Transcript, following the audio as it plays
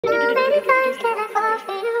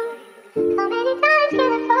many times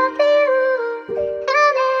can I fall for you? How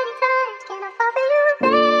many times can I fall for you,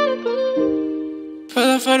 baby? Pull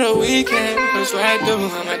up for the weekend, push right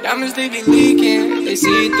through. All my diamonds, they be leaking, they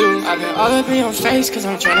see through. I've been all up in your face, cause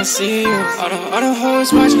I'm tryna see you. All the other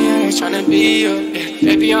hoes watching, yeah, they tryna be you.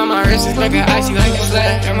 Yeah, baby on my wrist, it's looking icy like a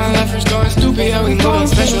flag. And my left wrist going stupid, yeah, we moving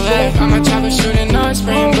special ed. I'm a chopper shooting on,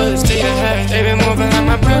 spraying bullets to your head. They been moving like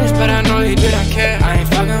my brothers, but I know you do not care. I ain't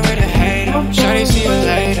fucking with a hater, shawty, see you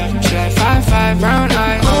later. She like 5'5", brown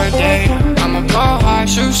eye, or a date. I'ma ball hard,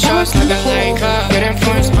 shoot shots like a Laker. Getting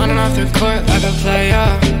points on and off the court like a player.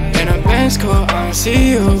 In a Benz cool, I don't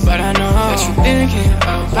see you, but I know that you thinking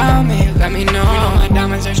about me. Let me know. You know my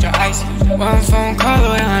diamonds extra icy. One phone call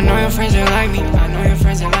away, I know your friends ain't like me. I know your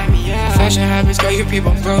friends ain't like me, yeah. Fashion habits got you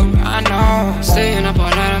people broke, I know. Staying up all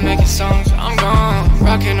night, I'm making songs, I'm gone.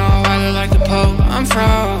 Rocking all white like the Pope, I'm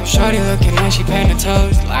froze. Shorty looking like she painted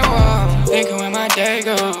toes, like whoa. Thinking where my day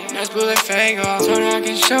go, next bullet Fago. Told her I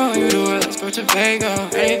can show you the world, let's go to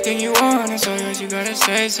Vegas. Anything you want, it's all yours, you gotta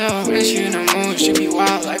say so. When she in the mood, she be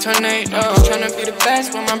wild like tornadoes. Tryna be the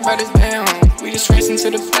best when my brothers down. We just racing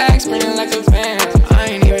to the flag, sprinting like a van. I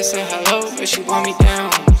ain't even say hello, but she want me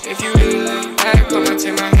down. If you really lay back, I'ma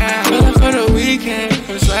take my hand. Pulling for the weekend,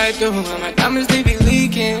 push right through. All my diamonds, they be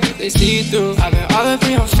leaking, they see through. I've been all up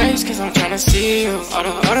in your face, cause I'm tryna see you. All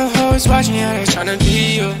the other hoes watching, yeah, they tryna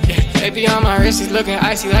be you. Yeah, baby on my wrist, is looking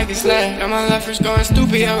icy like a sled. And my left wrist going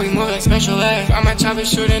stupid, yeah, we move like special ed. I'm a chopper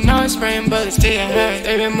shooting on, spraying bullets to your head.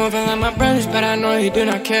 They been moving like my brothers, but I know you do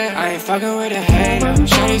not care. I ain't fucking with a hater,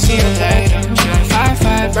 shawty, see you later. She like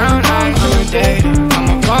 5'5", brown eye, I'm a date.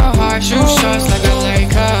 I'ma ball hard, shoot shots like a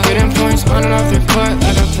Laker. Getting points on and off the court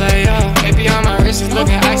like a player. Baby on my wrist is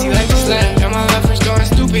looking icy like a sled. And my left wrist going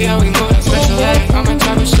stupid, yeah, we move like special ed. I'm a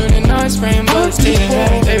chopper shooting on, spraying bullets to your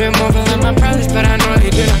head. They been moving like my brothers, but I know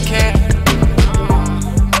you do not care.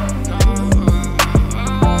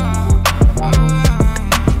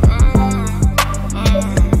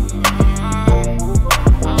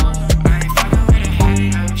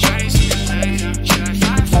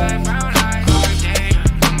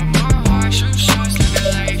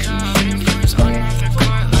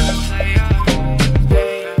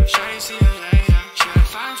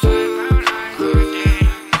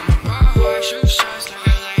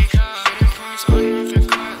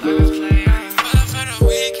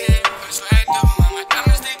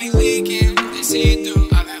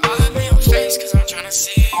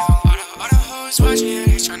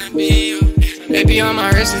 Baby on my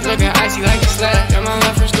wrist is looking icy like a sled. And my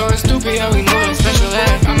left wrist going stupid, yeah, we moving special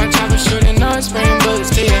ed. I'm a chopper shooting on, spraying bullets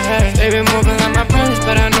to your head. They been moving like my brothers,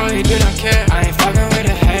 but I know you do not care. I ain't fucking with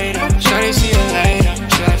a hater, shawty, see you later.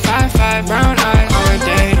 She like 5'5", brown eye, or a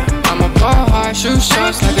date. I'ma ball hard, shoot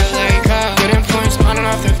shots like a Laker. Getting points on and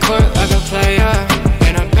off the court like a player.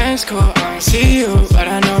 In a Benz cool, I don't see you, but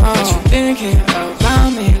I know that you thinking about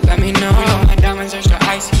me. Let me know. You know my diamonds extra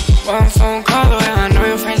icy. One phone call away, I know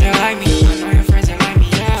your friends ain't like me. I know your friends ain't like me,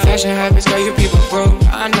 yeah. Fashion habits got you people broke,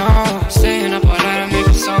 I know. Staying up all night, I'm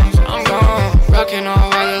making songs, I'm gone. Rocking all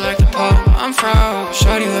white like the Pope, I'm froze.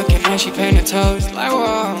 Shorty looking like she painted toes, like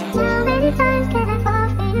whoa. How many times can I fall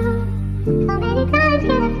for you? How many times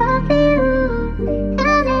can I fall for you?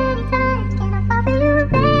 How many times can I fall for you,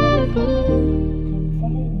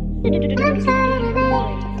 baby?